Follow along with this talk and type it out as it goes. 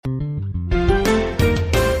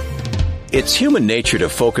It's human nature to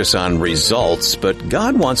focus on results, but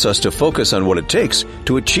God wants us to focus on what it takes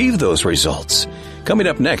to achieve those results. Coming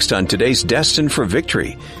up next on today's Destined for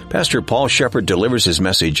Victory, Pastor Paul Shepherd delivers his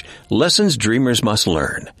message, Lessons Dreamers Must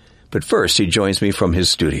Learn. But first, he joins me from his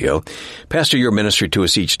studio. Pastor, your ministry to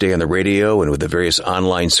us each day on the radio and with the various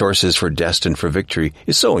online sources for Destined for Victory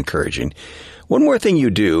is so encouraging. One more thing you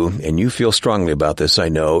do, and you feel strongly about this, I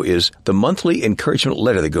know, is the monthly encouragement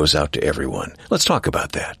letter that goes out to everyone. Let's talk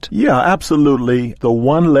about that. Yeah, absolutely. The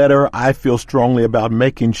one letter I feel strongly about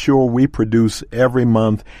making sure we produce every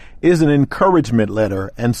month is an encouragement letter.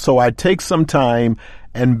 And so I take some time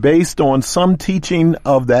and based on some teaching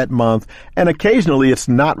of that month, and occasionally it's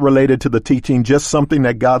not related to the teaching, just something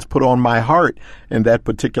that God's put on my heart in that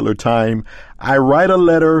particular time, I write a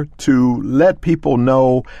letter to let people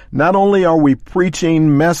know not only are we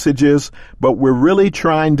preaching messages, but we're really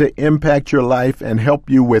trying to impact your life and help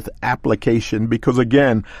you with application. Because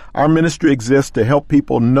again, our ministry exists to help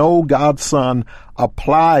people know God's Son,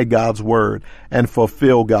 apply God's Word, and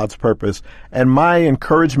fulfill God's purpose. And my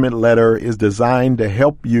encouragement letter is designed to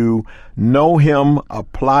help you know Him,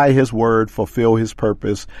 apply His Word, fulfill His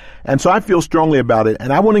purpose. And so I feel strongly about it.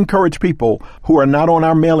 And I want to encourage people who are not on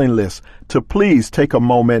our mailing list to please take a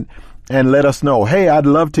moment and let us know, hey, I'd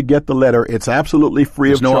love to get the letter. It's absolutely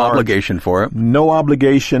free of charge. There's no obligation for it. No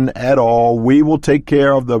obligation at all. We will take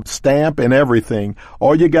care of the stamp and everything.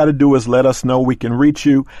 All you got to do is let us know. We can reach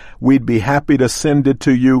you. We'd be happy to send it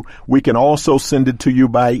to you. We can also send it to you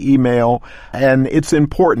by email. And it's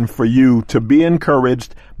important for you to be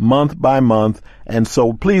encouraged month by month. And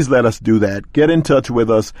so please let us do that. Get in touch with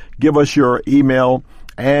us. Give us your email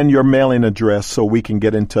and your mailing address so we can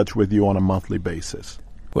get in touch with you on a monthly basis.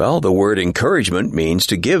 Well, the word encouragement means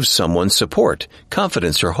to give someone support,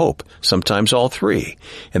 confidence, or hope, sometimes all three.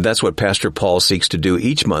 And that's what Pastor Paul seeks to do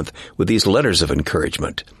each month with these letters of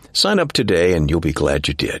encouragement. Sign up today and you'll be glad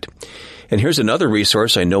you did. And here's another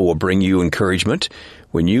resource I know will bring you encouragement.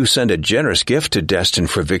 When you send a generous gift to Destined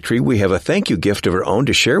for Victory, we have a thank you gift of our own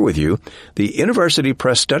to share with you, the University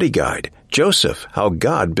Press Study Guide, Joseph, How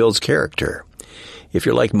God Builds Character. If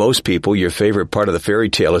you're like most people, your favorite part of the fairy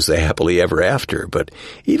tale is the happily ever after. But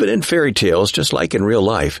even in fairy tales, just like in real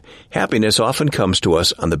life, happiness often comes to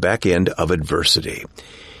us on the back end of adversity.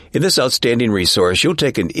 In this outstanding resource, you'll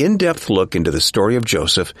take an in-depth look into the story of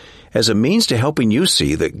Joseph as a means to helping you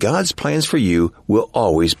see that God's plans for you will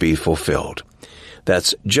always be fulfilled.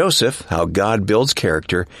 That's Joseph, How God Builds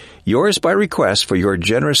Character, yours by request for your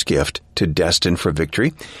generous gift to Destined for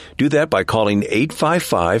Victory. Do that by calling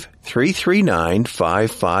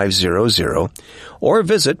 855-339-5500 or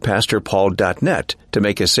visit pastorpaul.net to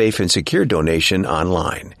make a safe and secure donation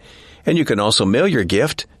online. And you can also mail your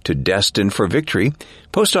gift to Destined for Victory,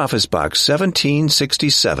 Post Office Box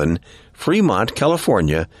 1767, Fremont,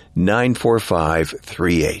 California,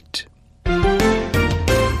 94538.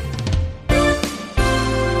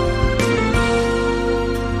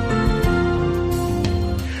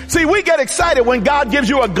 See, we get excited when God gives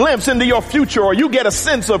you a glimpse into your future or you get a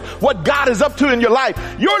sense of what God is up to in your life.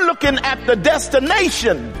 You're looking at the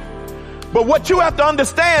destination. But what you have to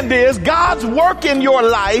understand is God's work in your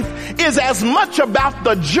life is as much about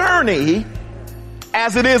the journey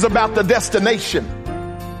as it is about the destination.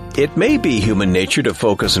 It may be human nature to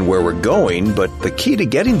focus on where we're going, but the key to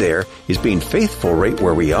getting there is being faithful right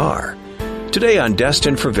where we are. Today on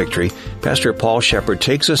Destined for Victory, Pastor Paul Shepherd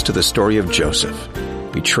takes us to the story of Joseph.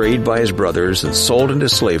 Betrayed by his brothers and sold into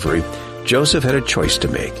slavery, Joseph had a choice to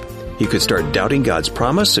make. He could start doubting God's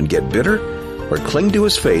promise and get bitter, or cling to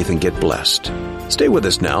his faith and get blessed. Stay with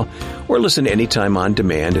us now, or listen anytime on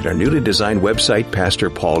demand at our newly designed website,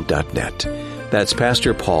 pastorpaul.net. That's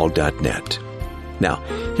pastorpaul.net. Now,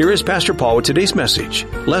 here is Pastor Paul with today's message,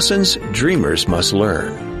 Lessons Dreamers Must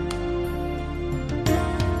Learn.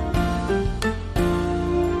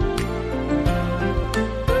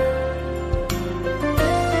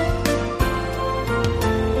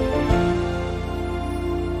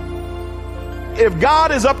 If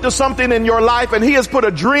God is up to something in your life and He has put a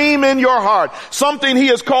dream in your heart, something He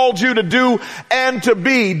has called you to do and to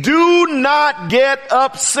be, do not get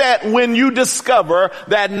upset when you discover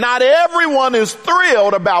that not everyone is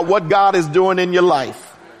thrilled about what God is doing in your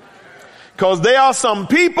life. Because there are some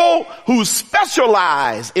people who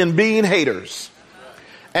specialize in being haters.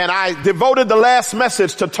 And I devoted the last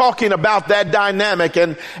message to talking about that dynamic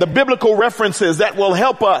and the biblical references that will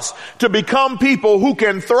help us to become people who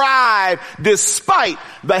can thrive despite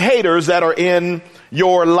the haters that are in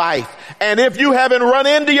your life. And if you haven't run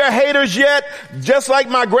into your haters yet, just like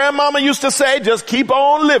my grandmama used to say, just keep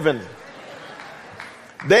on living.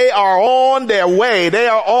 They are on their way. They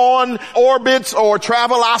are on Orbitz or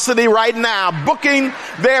Travelocity right now, booking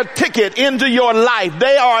their ticket into your life.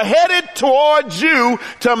 They are headed towards you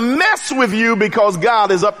to mess with you because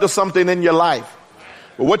God is up to something in your life.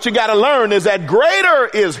 But what you got to learn is that greater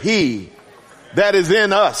is He that is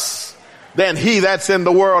in us than he that's in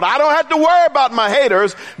the world. I don't have to worry about my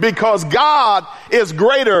haters because God is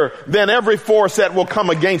greater than every force that will come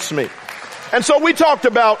against me. And so we talked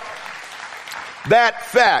about that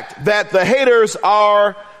fact that the haters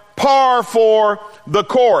are par for the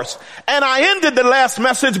course. And I ended the last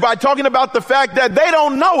message by talking about the fact that they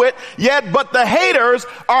don't know it yet, but the haters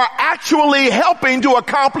are actually helping to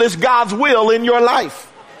accomplish God's will in your life.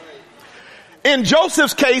 In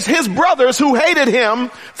Joseph's case, his brothers who hated him,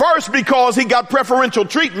 first because he got preferential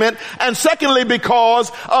treatment, and secondly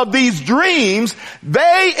because of these dreams,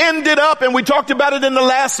 they ended up, and we talked about it in the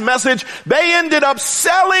last message, they ended up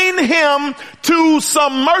selling him to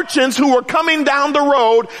some merchants who were coming down the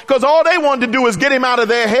road because all they wanted to do is get him out of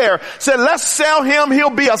their hair. Said, let's sell him.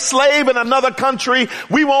 He'll be a slave in another country.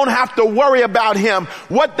 We won't have to worry about him.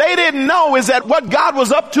 What they didn't know is that what God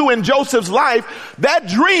was up to in Joseph's life, that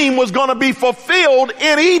dream was going to be fulfilled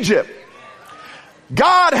in Egypt.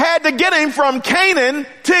 God had to get him from Canaan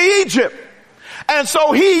to Egypt. And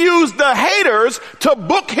so he used the haters to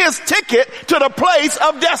book his ticket to the place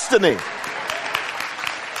of destiny.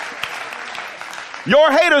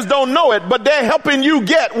 Your haters don't know it, but they're helping you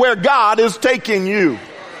get where God is taking you.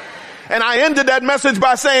 And I ended that message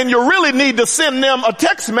by saying you really need to send them a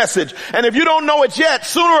text message. And if you don't know it yet,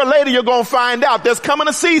 sooner or later you're going to find out. There's coming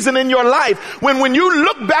a season in your life when you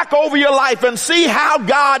look back over your life and see how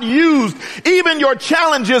God used even your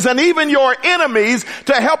challenges and even your enemies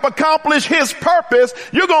to help accomplish his purpose,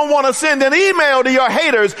 you're going to want to send an email to your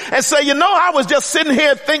haters and say, you know, I was just sitting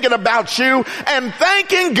here thinking about you and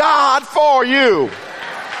thanking God for you.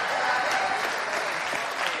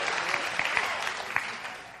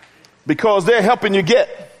 Because they're helping you get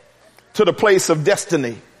to the place of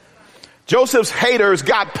destiny. Joseph's haters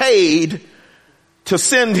got paid to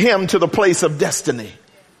send him to the place of destiny.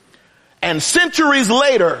 And centuries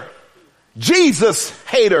later, Jesus'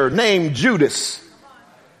 hater named Judas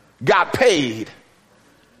got paid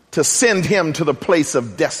to send him to the place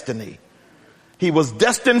of destiny. He was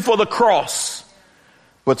destined for the cross,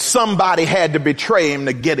 but somebody had to betray him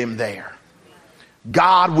to get him there.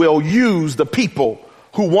 God will use the people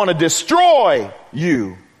who want to destroy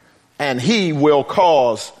you, and he will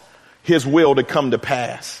cause his will to come to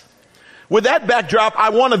pass. With that backdrop, I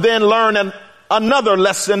want to then learn another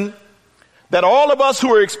lesson that all of us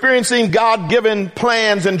who are experiencing God-given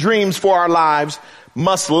plans and dreams for our lives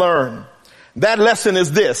must learn. That lesson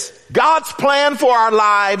is this: God's plan for our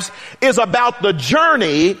lives is about the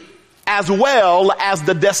journey as well as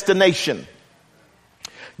the destination.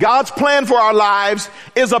 God's plan for our lives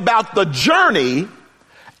is about the journey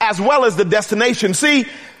as well as the destination. See,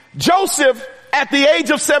 Joseph, at the age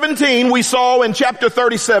of 17, we saw in chapter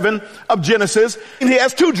 37 of Genesis, he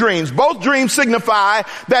has two dreams. Both dreams signify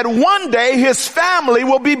that one day his family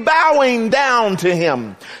will be bowing down to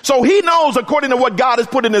him. So he knows, according to what God has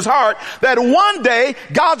put in his heart, that one day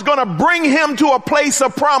God's going to bring him to a place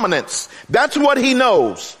of prominence. That's what he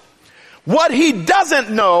knows. What he doesn't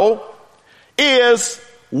know is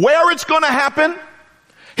where it's going to happen.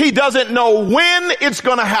 He doesn't know when it's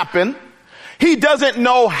going to happen. He doesn't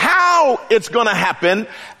know how it's going to happen.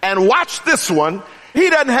 And watch this one. He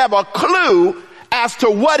doesn't have a clue as to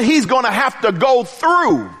what he's going to have to go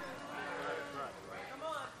through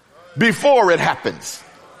before it happens.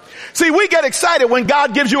 See, we get excited when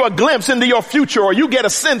God gives you a glimpse into your future, or you get a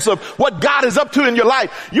sense of what God is up to in your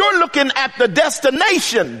life. You're looking at the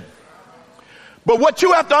destination. But what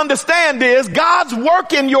you have to understand is God's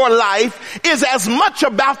work in your life is as much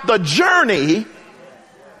about the journey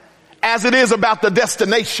as it is about the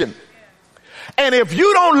destination. And if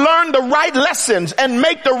you don't learn the right lessons and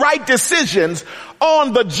make the right decisions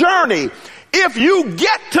on the journey, if you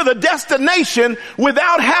get to the destination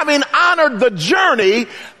without having honored the journey,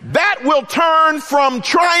 that will turn from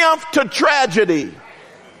triumph to tragedy.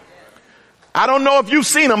 I don't know if you've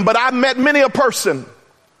seen them, but I've met many a person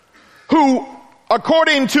who,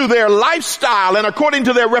 according to their lifestyle and according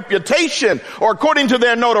to their reputation, or according to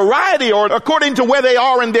their notoriety, or according to where they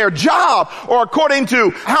are in their job, or according to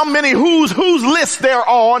how many whose list they're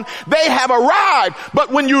on, they have arrived.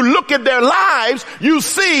 But when you look at their lives, you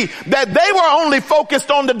see that they were only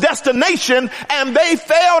focused on the destination and they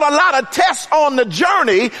failed a lot of tests on the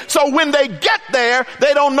journey. So when they get there,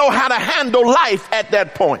 they don't know how to handle life at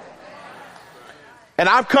that point. And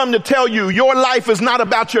I've come to tell you, your life is not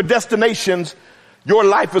about your destinations. Your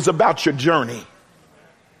life is about your journey.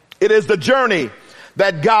 It is the journey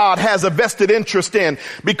that God has a vested interest in,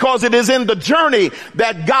 because it is in the journey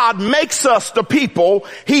that God makes us the people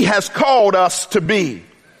he has called us to be.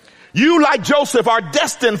 You, like Joseph, are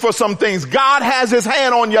destined for some things. God has his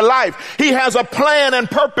hand on your life. He has a plan and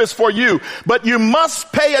purpose for you, but you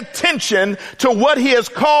must pay attention to what he has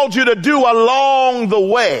called you to do along the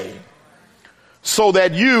way, so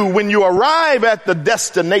that you, when you arrive at the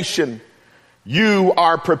destination, you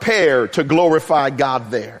are prepared to glorify God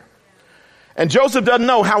there. And Joseph doesn't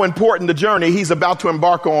know how important the journey he's about to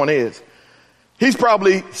embark on is. He's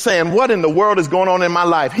probably saying, what in the world is going on in my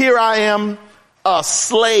life? Here I am, a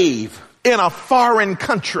slave in a foreign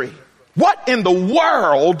country. What in the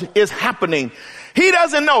world is happening? He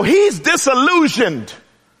doesn't know. He's disillusioned.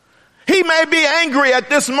 He may be angry at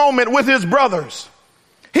this moment with his brothers.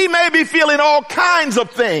 He may be feeling all kinds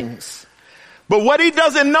of things. But what he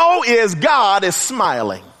doesn't know is God is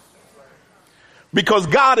smiling. Because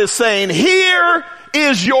God is saying, here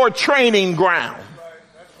is your training ground.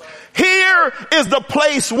 Here is the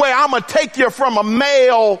place where I'm going to take you from a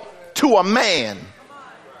male to a man.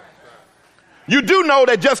 You do know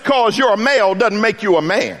that just because you're a male doesn't make you a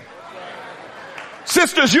man.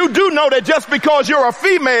 Sisters, you do know that just because you're a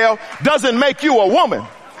female doesn't make you a woman.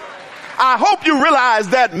 I hope you realize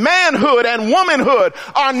that manhood and womanhood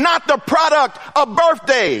are not the product of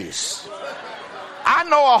birthdays. I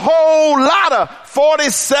know a whole lot of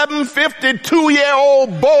 47,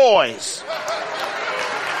 52-year-old boys.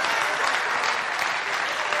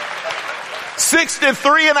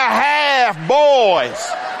 63 and a half boys.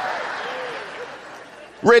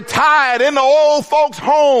 Retired in the old folks'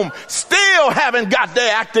 home, still haven't got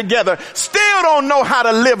their act together, still don't know how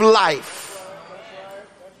to live life.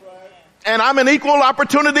 And I'm an equal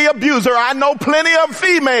opportunity abuser. I know plenty of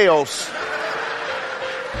females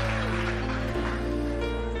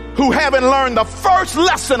who haven't learned the first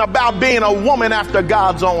lesson about being a woman after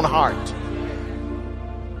God's own heart.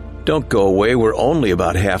 Don't go away. We're only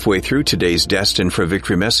about halfway through today's Destined for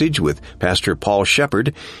Victory message with Pastor Paul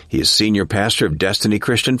Shepard. He is senior pastor of Destiny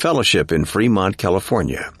Christian Fellowship in Fremont,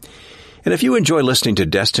 California. And if you enjoy listening to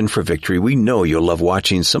Destined for Victory, we know you'll love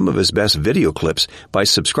watching some of his best video clips by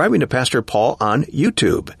subscribing to Pastor Paul on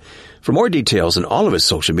YouTube. For more details on all of his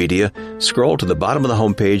social media, scroll to the bottom of the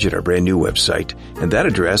homepage at our brand new website, and that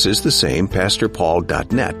address is the same,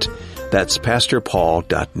 pastorpaul.net. That's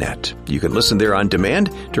pastorpaul.net. You can listen there on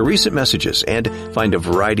demand to recent messages and find a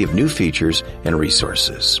variety of new features and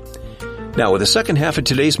resources. Now, with the second half of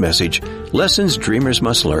today's message, Lessons Dreamers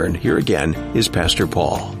Must Learn, here again is Pastor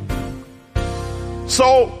Paul.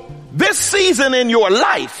 So, this season in your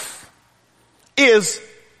life is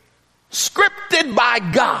scripted by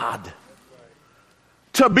God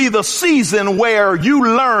to be the season where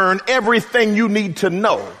you learn everything you need to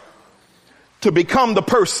know to become the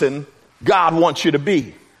person God wants you to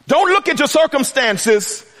be. Don't look at your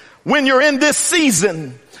circumstances when you're in this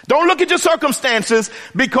season. Don't look at your circumstances,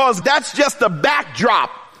 because that's just a backdrop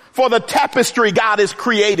for the tapestry God is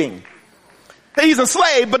creating. He's a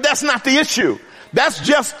slave, but that's not the issue. That's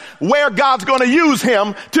just where God's going to use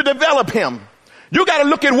him to develop him. You got to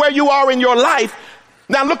look at where you are in your life.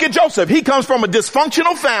 Now look at Joseph. He comes from a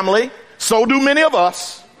dysfunctional family. So do many of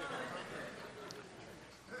us.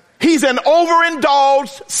 He's an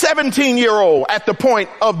overindulged 17-year-old at the point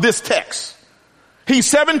of this text. He's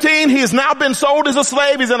 17. He has now been sold as a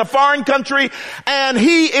slave. He's in a foreign country, and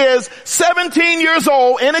he is 17 years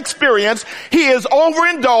old, inexperienced. He is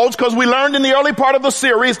overindulged because we learned in the early part of the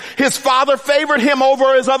series, his father favored him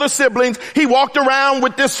over his other siblings. He walked around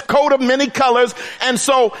with this coat of many colors, and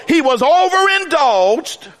so he was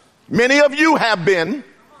overindulged. Many of you have been.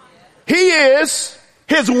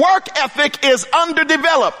 His work ethic is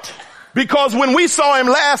underdeveloped, because when we saw him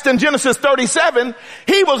last in Genesis 37,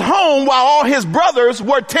 he was home while all his brothers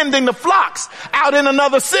were tending the flocks out in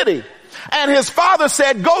another city. And his father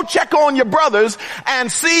said, go check on your brothers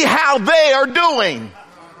and see how they are doing.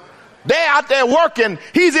 They're out there working.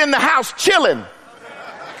 He's in the house chilling.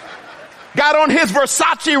 Got on his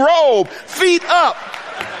Versace robe, feet up.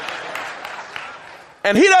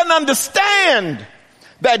 And he doesn't understand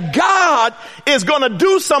that God is going to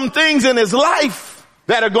do some things in his life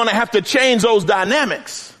that are going to have to change those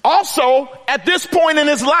dynamics. Also, at this point in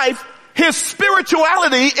his life, his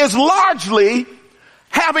spirituality is largely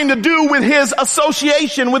having to do with his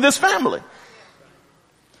association with his family.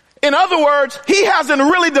 In other words, he hasn't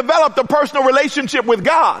really developed a personal relationship with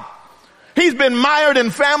God. He's been mired in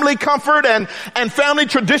family comfort and family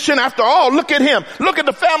tradition. After all, look at him. Look at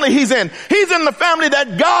the family he's in. He's in the family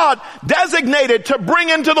that God designated to bring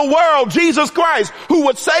into the world Jesus Christ, who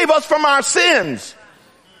would save us from our sins.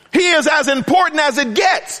 He is as important as it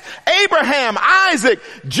gets. Abraham, Isaac,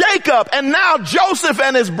 Jacob, and now Joseph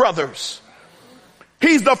and his brothers.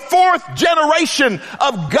 He's the fourth generation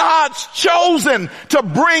of God's chosen to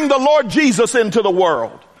bring the Lord Jesus into the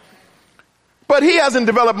world. But he hasn't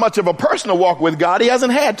developed much of a personal walk with God. He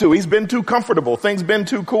hasn't had to. He's been too comfortable. Things been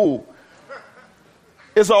too cool.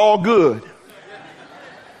 It's all good.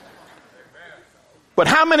 But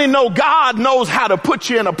how many know God knows how to put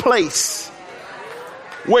you in a place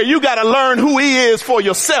where you got to learn who he is for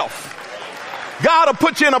yourself? God will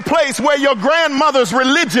put you in a place where your grandmother's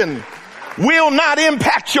religion will not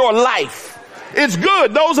impact your life. It's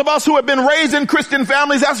good. Those of us who have been raised in Christian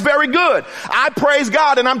families, that's very good. I praise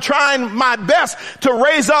God, and I'm trying my best to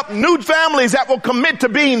raise up new families that will commit to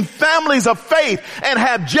being families of faith and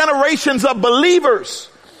have generations of believers,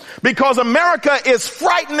 because America is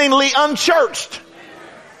frighteningly unchurched.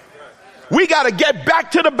 We got to get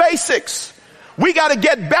back to the basics. We got to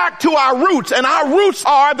get back to our roots, and our roots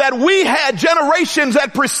are that we had generations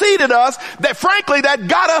that preceded us that frankly that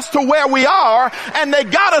got us to where we are, and they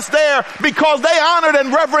got us there because they honored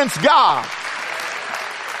and reverenced God.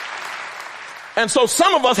 And so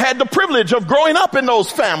some of us had the privilege of growing up in those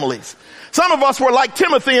families. Some of us were like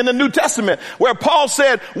Timothy in the New Testament, where Paul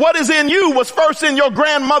said, what is in you was first in your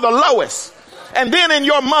grandmother Lois, and then in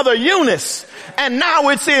your mother Eunice, and now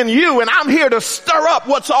it's in you, and I'm here to stir up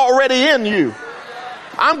what's already in you.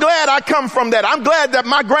 I'm glad I come from that. I'm glad that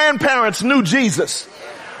my grandparents knew Jesus,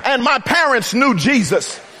 and my parents knew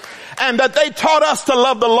Jesus, and that they taught us to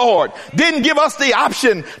love the Lord. Didn't give us the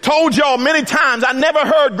option. Told y'all many times, I never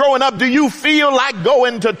heard growing up, do you feel like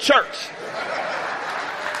going to church?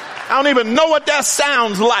 I don't even know what that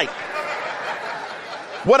sounds like.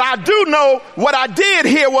 What I do know, what I did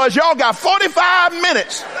hear was y'all got 45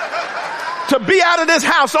 minutes to be out of this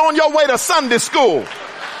house on your way to Sunday school.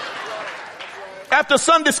 After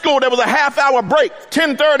Sunday school, there was a half-hour break,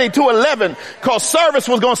 10:30 to 11, because service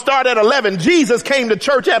was going to start at 11. Jesus came to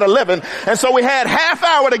church at 11, and so we had half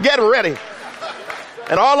hour to get ready.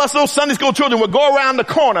 And all us little Sunday school children would go around the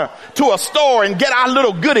corner to a store and get our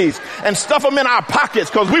little goodies and stuff them in our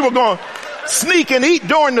pockets, because we were going to sneak and eat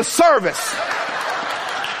during the service.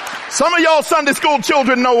 Some of y'all Sunday school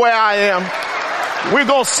children know where I am. We're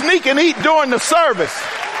going to sneak and eat during the service.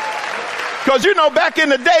 Because you know, back in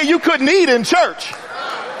the day, you couldn't eat in church.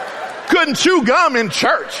 Couldn't chew gum in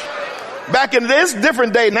church. Back in this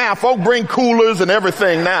different day now. Folk bring coolers and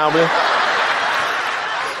everything now, man.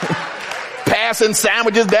 Passing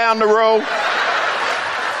sandwiches down the road.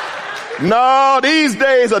 No, these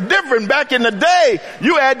days are different. Back in the day,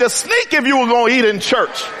 you had to sneak if you were going to eat in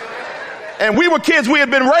church. And we were kids, we had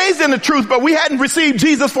been raised in the truth, but we hadn't received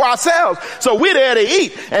Jesus for ourselves. So we're there to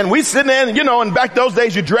eat. And we sitting there, and, you know, and back those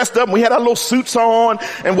days you dressed up and we had our little suits on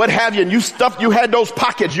and what have you. And you had those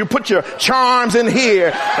pockets. You put your charms in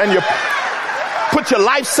here and you put your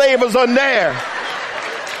lifesavers on there.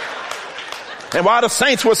 And while the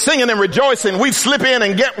saints were singing and rejoicing, we'd slip in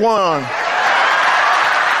and get one.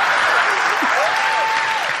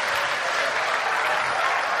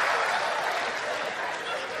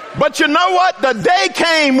 But you know what? The day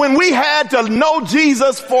came when we had to know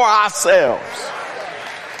Jesus for ourselves.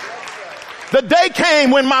 The day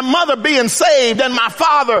came when my mother being saved and my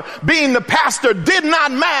father being the pastor did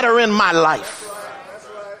not matter in my life.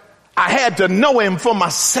 I had to know him for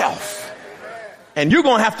myself. And you're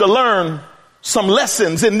going to have to learn some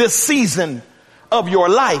lessons in this season of your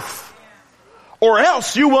life, or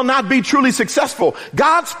else you will not be truly successful.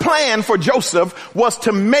 God's plan for Joseph was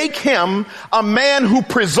to make him a man who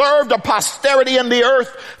preserved a posterity in the earth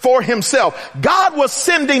for himself. God was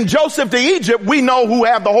sending Joseph to Egypt. We know, who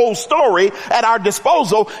have the whole story at our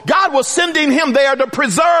disposal. God was sending him there to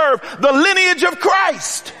preserve the lineage of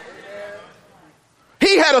Christ.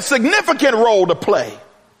 He had a significant role to play.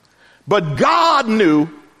 But God knew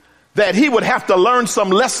that he would have to learn some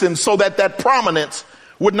lessons so that that prominence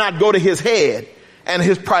would not go to his head and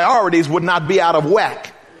his priorities would not be out of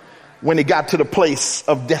whack when he got to the place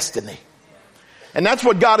of destiny. And that's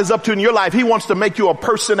what God is up to in your life. He wants to make you a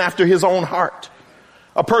person after his own heart,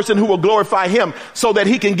 a person who will glorify him so that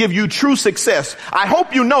he can give you true success. I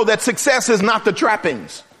hope you know that success is not the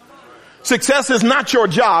trappings. Success is not your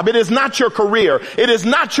job. It is not your career. It is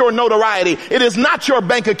not your notoriety. It is not your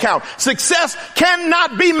bank account. Success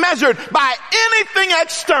cannot be measured by anything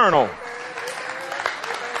external.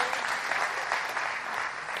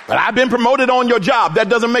 But I've been promoted on your job. That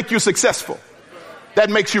doesn't make you successful.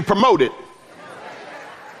 That makes you promoted.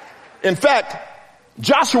 In fact,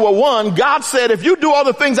 Joshua 1, God said, if you do all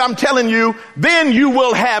the things I'm telling you, then you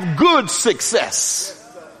will have good success.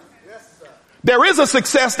 There is a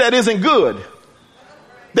success that isn't good.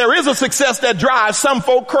 There is a success that drives some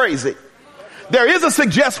folk crazy. There is a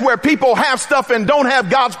success where people have stuff and don't have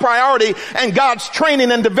God's priority and God's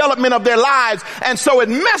training and development of their lives, and so it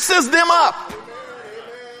messes them up.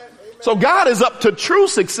 So God is up to true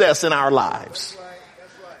success in our lives.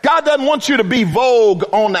 God doesn't want you to be vogue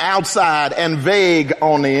on the outside and vague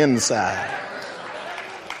on the inside.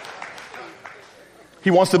 He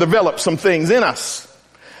wants to develop some things in us.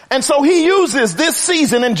 And so he uses this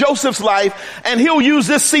season in Joseph's life, and he'll use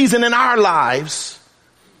this season in our lives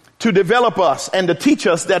to develop us and to teach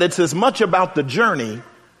us that it's as much about the journey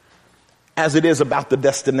as it is about the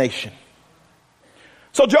destination.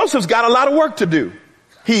 So Joseph's got a lot of work to do.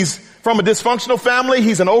 He's from a dysfunctional family.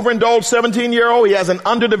 He's an overindulged 17-year-old. He has an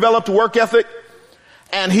underdeveloped work ethic,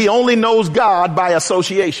 and he only knows God by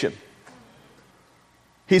association.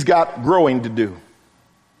 He's got growing to do.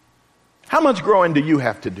 How much growing do you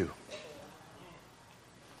have to do?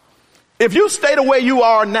 If you stay the way you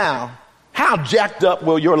are now, how jacked up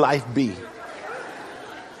will your life be?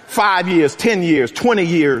 5 years, 10 years, 20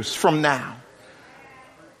 years from now.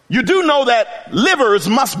 You do know that livers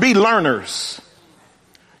must be learners.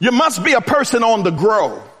 You must be a person on the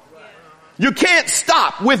grow. You can't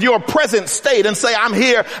stop with your present state and say, I'm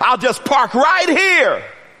here, I'll just park right here.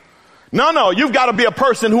 No, you've got to be a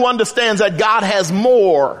person who understands that God has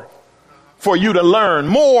more for you to learn,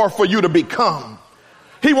 more for you to become.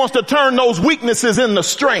 He wants to turn those weaknesses into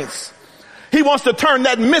strengths. He wants to turn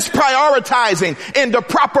that misprioritizing into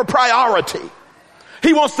proper priority.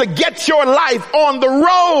 He wants to get your life on the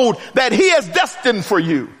road that he has destined for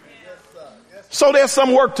you. So there's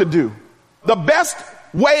some work to do. The best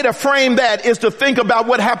way to frame that is to think about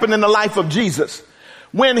what happened in the life of Jesus.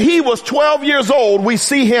 When he was 12 years old, we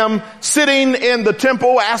see him sitting in the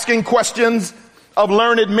temple asking questions of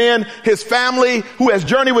learned men. His family, who has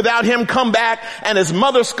journeyed without him, come back, and his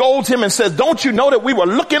mother scolds him and says, don't you know that we were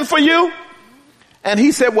looking for you? And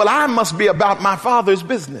he said, well, I must be about my Father's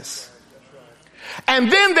business.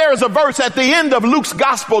 And then there's a verse at the end of Luke's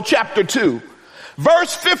Gospel, chapter 2.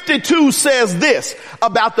 Verse 52 says this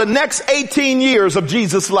about the next 18 years of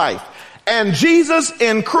Jesus' life. And Jesus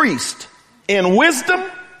increased in wisdom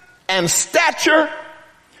and stature,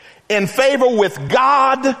 in favor with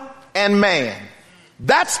God and man.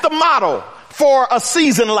 That's the model for a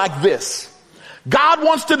season like this. God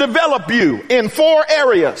wants to develop you in 4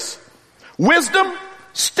 areas: wisdom,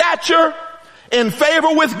 stature, in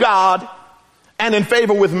favor with God, and in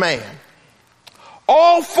favor with man.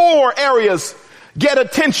 All 4 areas get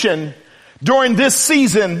attention during this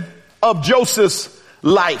season of Joseph's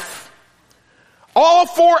life. All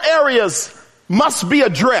 4 areas must be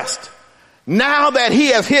addressed now that he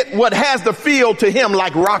has hit what has to feel to him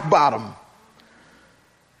like rock bottom.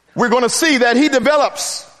 We're going to see that he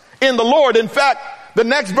develops in the Lord. In fact, the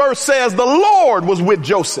next verse says the Lord was with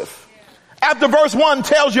Joseph. After verse 1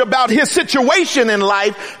 tells you about his situation in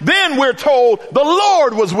life, then we're told the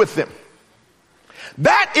Lord was with him.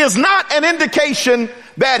 That is not an indication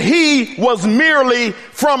that he was merely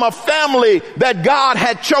from a family that God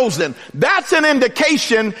had chosen. That's an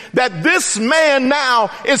indication that this man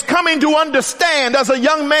now is coming to understand, as a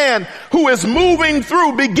young man who is moving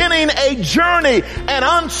through, beginning a journey, an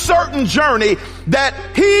uncertain journey, that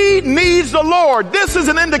he needs the Lord. This is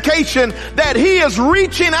an indication that he is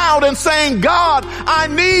reaching out and saying, God, I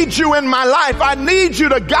need you in my life. I need you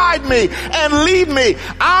to guide me and lead me.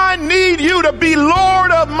 I need you to be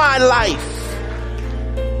Lord of my life.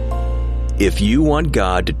 If you want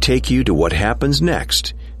God to take you to what happens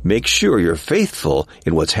next, make sure you're faithful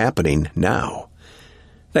in what's happening now.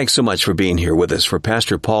 Thanks so much for being here with us for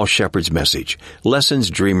Pastor Paul Shepherd's message, Lessons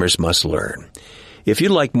Dreamers Must Learn. If you'd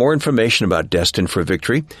like more information about Destined for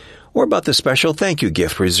Victory, or about the special thank you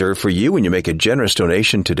gift reserved for you when you make a generous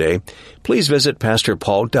donation today, please visit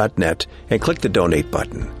PastorPaul.net and click the donate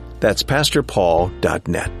button. That's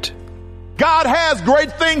PastorPaul.net. God has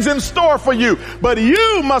great things in store for you, but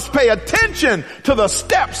you must pay attention to the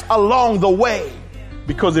steps along the way.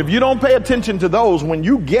 Because if you don't pay attention to those, when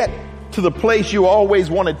you get to the place you always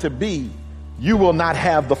wanted to be, you will not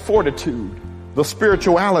have the fortitude, the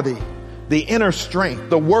spirituality, the inner strength,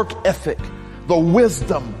 the work ethic, the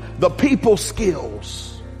wisdom, the people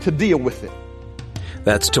skills to deal with it.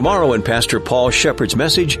 That's tomorrow in Pastor Paul Shepherd's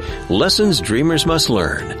message, Lessons Dreamers Must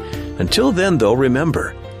Learn. Until then, though,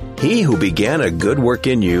 remember, he who began a good work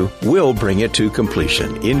in you will bring it to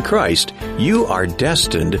completion. In Christ, you are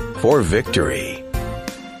destined for victory.